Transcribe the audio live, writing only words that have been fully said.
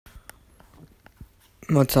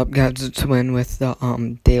What's up, guys? It's Win with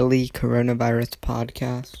the daily coronavirus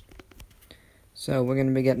podcast. So we're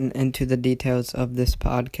gonna be getting into the details of this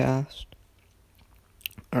podcast,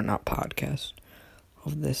 or not podcast,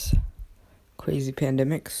 of this crazy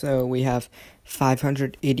pandemic. So we have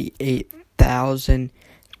 588,000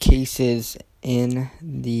 cases in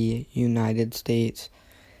the United States.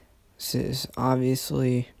 This is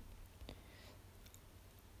obviously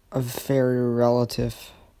a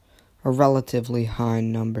relatively high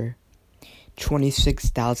number.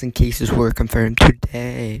 26,000 cases were confirmed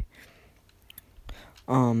today.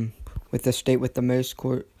 With the state with the most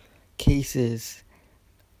cases,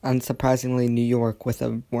 unsurprisingly, New York with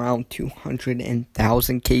around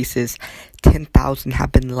 200,000 cases. 10,000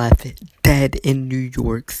 have been left dead in New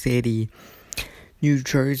York City. New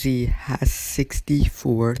Jersey has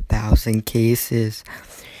 64,000 cases.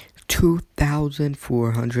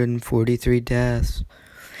 2,443 deaths.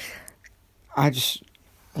 I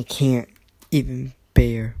can't even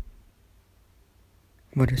bear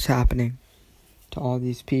what is happening to all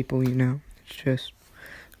these people, It's just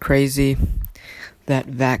crazy. That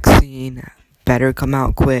vaccine better come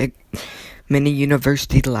out quick. Many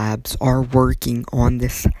university labs are working on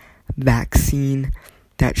this vaccine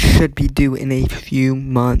that should be due in a few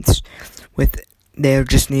months. They're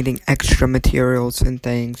just needing extra materials and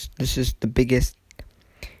things. This is the biggest,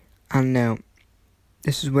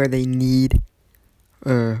 this is where they need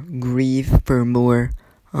grieve for more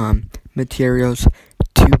materials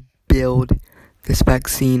to build this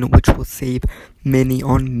vaccine, which will save many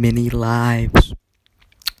lives.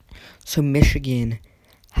 So Michigan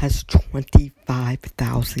has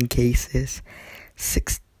 25,000 cases,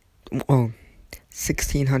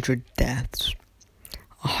 1,600 deaths,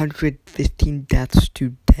 115 deaths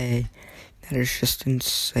today. That is just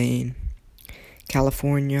insane.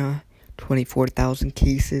 California, 24,000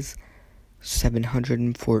 cases,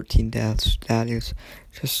 714 deaths. That is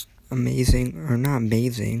just amazing, or not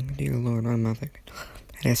amazing. Dear Lord, I'm not thinking.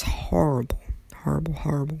 That is horrible.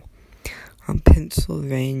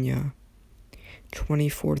 Pennsylvania,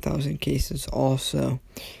 24,000 cases also.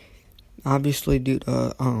 Obviously, due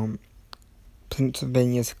to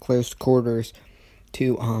Pennsylvania's close quarters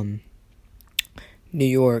to New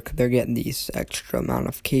York, they're getting these extra amount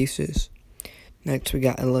of cases. Next, we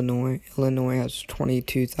got Illinois. Illinois has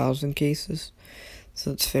 22,000 cases, so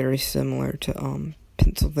it's very similar to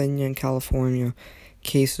Pennsylvania and California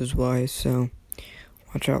cases-wise, so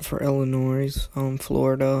watch out for Illinois.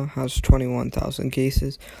 Florida has 21,000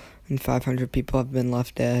 cases, and 500 people have been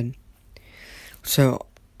left dead. So,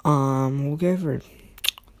 we'll go over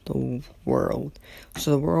the world. So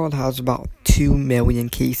the world has about 2 million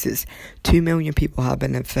cases. 2 million people have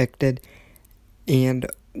been infected, and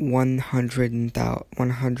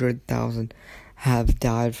 100,000 have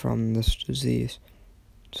died from this disease.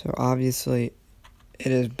 So obviously,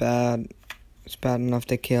 it is bad. It's bad enough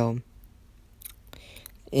to kill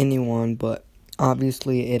anyone, but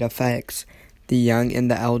obviously it affects the young and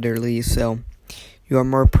the elderly. So you are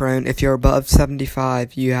more prone. If you're above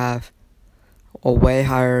 75, you have a way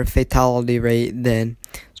higher fatality rate than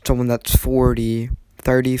someone that's 30,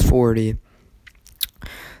 40.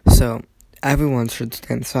 So everyone should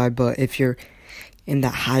stay inside, but if you're in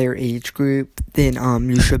that higher age group, then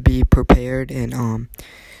you should be prepared, and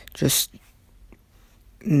just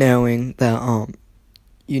knowing that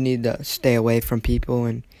you need to stay away from people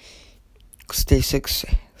and stay six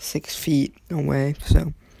feet away.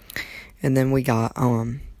 So, and then we got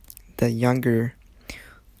the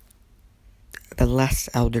less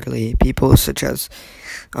elderly people, such as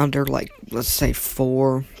under, let's say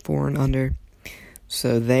 4 and under.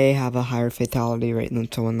 So they have a higher fatality rate than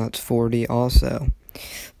someone that's 40 also.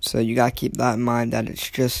 So you gotta keep that in mind, that it's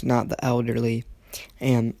just not the elderly.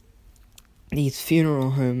 And these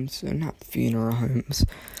nursing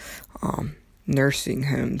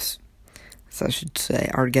homes, as I should say,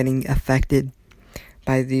 are getting affected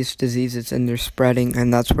by these diseases, and they're spreading,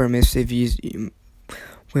 and that's where you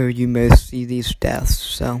most see these deaths.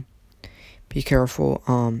 So be careful.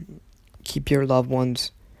 Keep your loved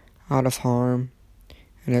ones out of harm.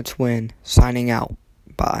 And it's Win, signing out.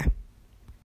 Bye.